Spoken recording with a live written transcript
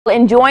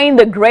Enjoying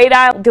the great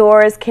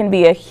outdoors can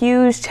be a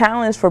huge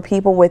challenge for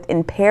people with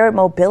impaired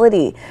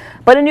mobility,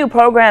 but a new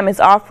program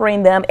is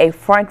offering them a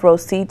front row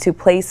seat to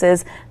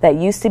places that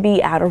used to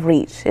be out of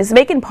reach. It's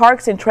making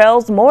parks and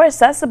trails more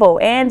accessible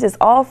and is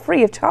all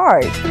free of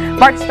charge.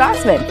 Mark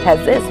Strassman has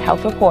this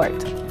health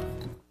report.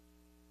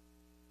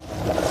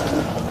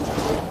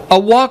 A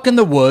walk in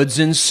the woods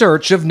in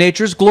search of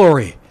nature's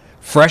glory,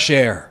 fresh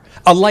air,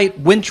 a light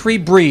wintry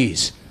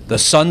breeze, the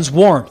sun's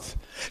warmth.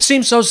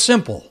 Seems so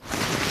simple.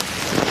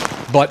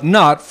 But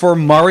not for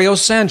Mario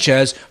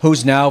Sanchez,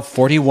 who's now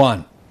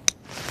 41.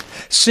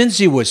 Since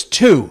he was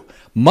 2,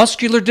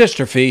 muscular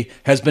dystrophy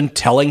has been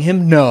telling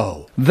him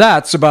no.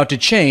 That's about to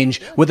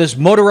change with his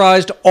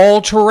motorized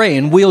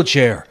all-terrain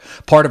wheelchair,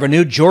 part of a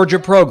new Georgia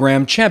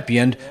program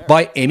championed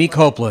by Amy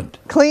Copeland.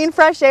 Clean,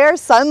 fresh air,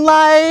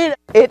 sunlight.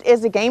 It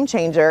is a game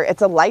changer.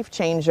 It's a life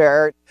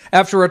changer.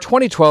 After a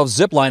 2012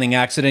 ziplining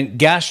accident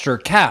gashed her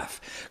calf,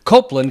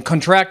 Copeland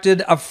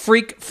contracted a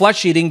freak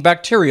flesh-eating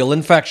bacterial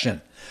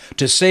infection.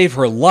 To save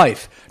her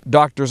life,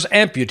 doctors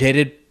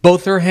amputated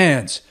both her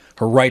hands,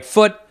 her right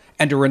foot,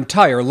 and her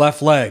entire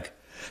left leg.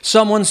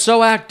 Someone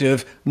so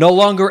active, no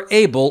longer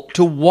able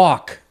to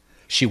walk.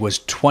 She was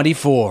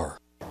 24.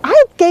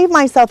 I gave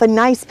myself a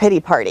nice pity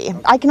party.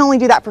 I can only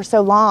do that for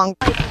so long.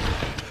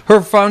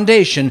 Her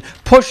foundation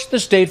pushed the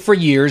state for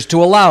years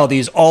to allow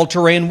these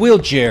all-terrain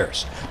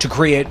wheelchairs to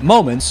create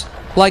moments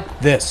like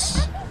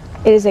this.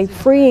 It is a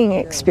freeing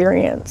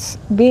experience,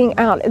 being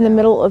out in the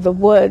middle of the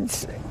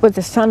woods with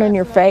the sun on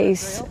your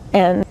face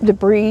and the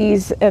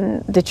breeze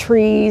and the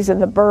trees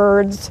and the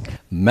birds.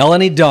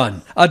 Melanie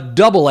Dunn, a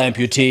double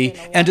amputee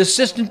and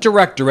assistant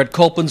director at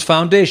Copeland's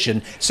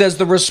Foundation, says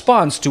the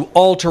response to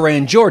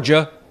All-Terrain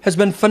Georgia has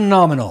been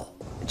phenomenal.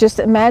 Just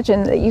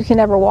imagine that you can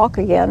never walk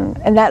again,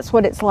 and that's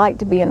what it's like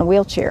to be in a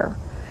wheelchair.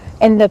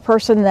 And the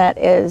person that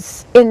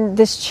is in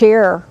this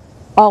chair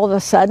all of a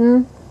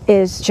sudden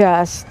is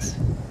just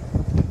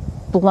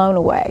blown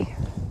away.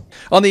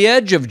 On the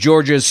edge of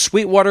Georgia's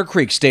Sweetwater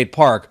Creek State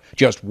Park,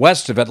 just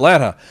west of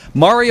Atlanta,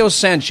 Mario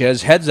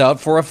Sanchez heads out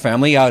for a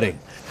family outing.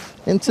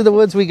 Into the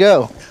woods we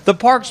go. The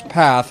park's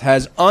path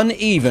has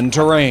uneven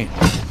terrain.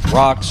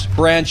 Rocks,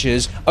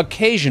 branches,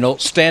 occasional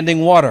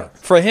standing water.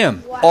 For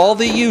him, all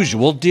the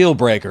usual deal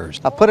breakers.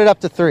 I'll put it up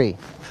to 3.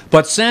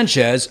 But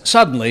Sanchez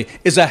suddenly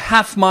is a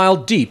half-mile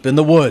deep in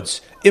the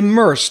woods,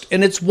 immersed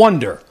in its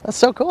wonder. That's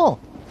so cool.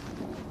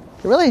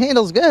 It really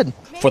handles good.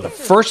 For the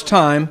first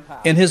time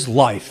in his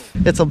life.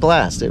 It's a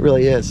blast, it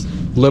really is.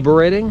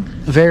 Liberating?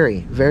 Very,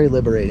 very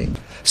liberating.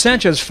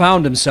 Sanchez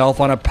found himself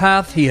on a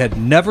path he had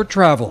never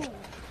traveled.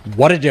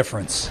 What a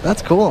difference.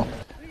 That's cool.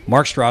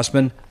 Mark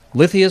Strassman,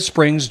 Lithia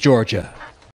Springs, Georgia.